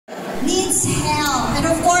needs help. And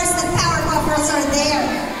of course, the Powerpuff Girls are there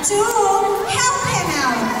to help him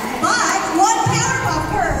out. But one Powerpuff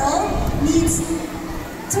Girl needs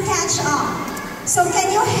to catch up. So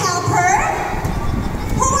can you help her?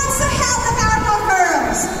 Who wants to help the Powerpuff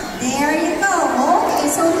Girls? There you go. Okay,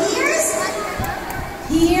 so here's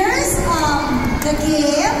the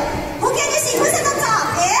game. Who can you see? Who's at the top?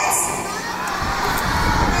 It's?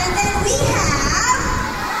 And then we have,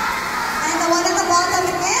 and the one at the bottom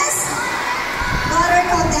is?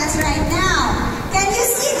 Buttercup, that's right. Now, can you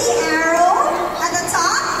see the arrow at the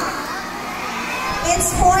top? It's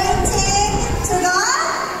pointing to the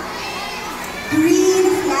green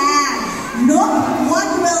flag. Look what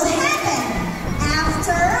will happen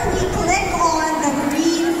after we click on the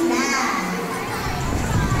green flag.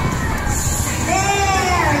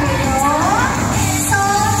 There you go. So,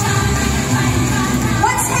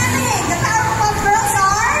 what's happening? The Powerpuff Girls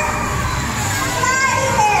are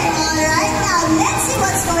flying. Alright, now let's see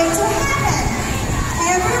what's going to happen.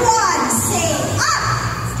 Everyone say up,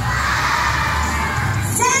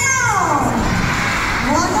 down.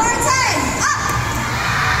 One more time. Up,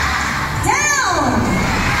 down.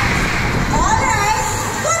 Alright,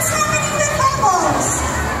 what's happening with Bubbles?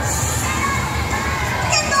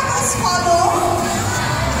 Can Bubbles follow?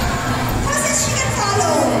 Who says she can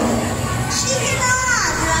follow? She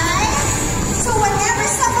cannot, right? So whenever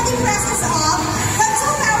somebody presses up, the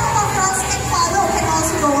two Powerpuff Girls can follow, can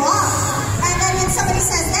also go up. And then when somebody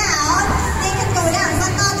says down, they can go down,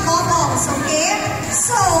 but not Bubbles, okay?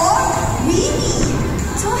 So we need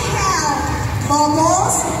to help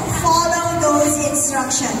Bubbles follow those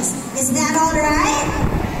instructions. Is that alright?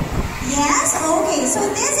 Yes? Okay, so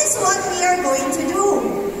this is what we are going to do.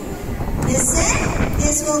 Listen,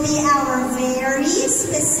 this will be our very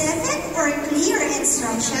specific or clear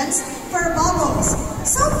instructions for Bubbles.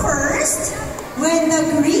 So first, when the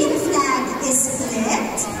green flag is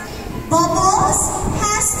clicked, Bubbles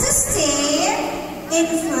has to stay in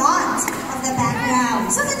front of the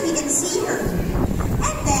background so that we can see her.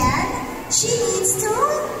 And then, she needs to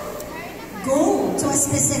go to a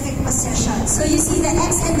specific position. So you see the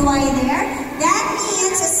X and Y there? That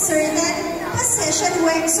means a certain position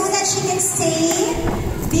where, so that she can stay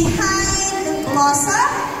behind Blossom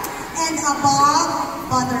and above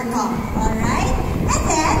Buttercup. Alright? And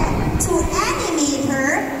then, to animate her,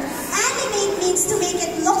 animate means to make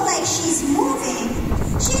it look like she's moving.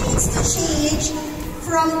 She needs to change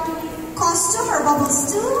from costume or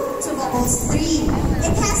Bubbles 2 to Bubbles 3.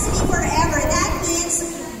 It has to be forever. That means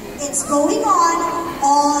it's going on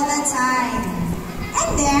all the time.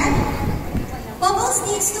 And then, Bubbles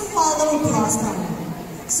needs to follow Blossom.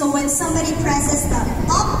 So when somebody presses the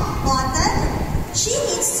up button, she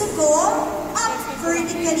needs to go up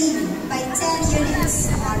vertically by 10 units.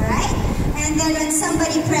 Alright? And then when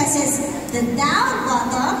somebody presses the down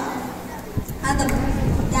button,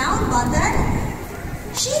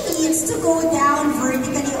 she needs to go down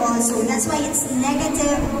vertically also. That's why it's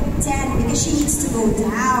 -10 because she needs to go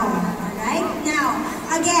down. Alright? Now,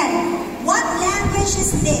 again, what language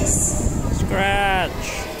is this? Scratch.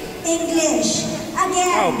 English.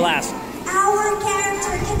 Again. Oh, blast. Our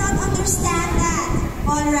character cannot understand that.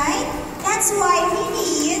 Alright? That's why we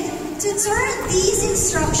need to turn these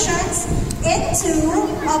instructions into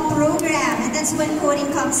a program. And that's when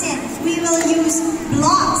coding comes in. We will use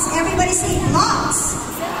blocks. Everybody say blocks.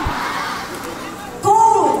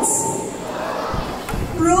 Codes.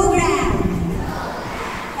 Program.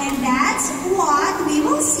 And that's what we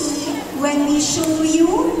will see when we show you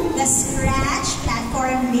the Scratch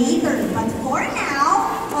platform later. But for now,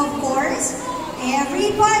 of course,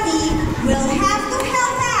 everybody will have to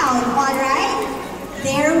help out, alright?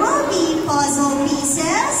 There will be puzzle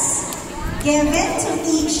pieces given to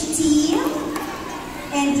each team,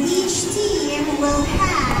 and each team will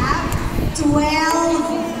have 12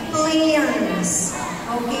 players,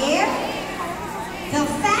 okay? The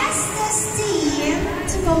fastest team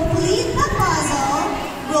to complete the puzzle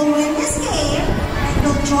will win this game and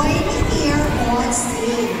will join me here on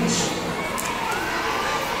stage.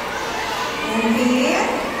 Okay?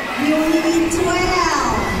 We only need 12.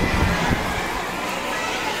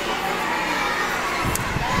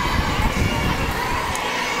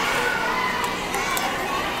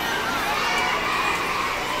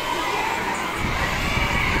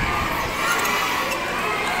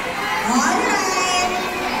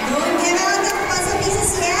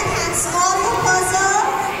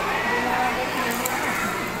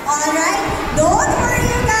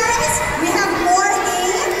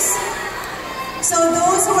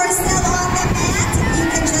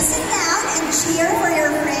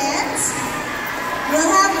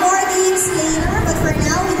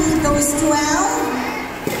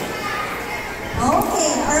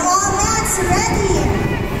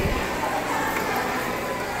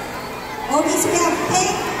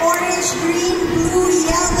 green.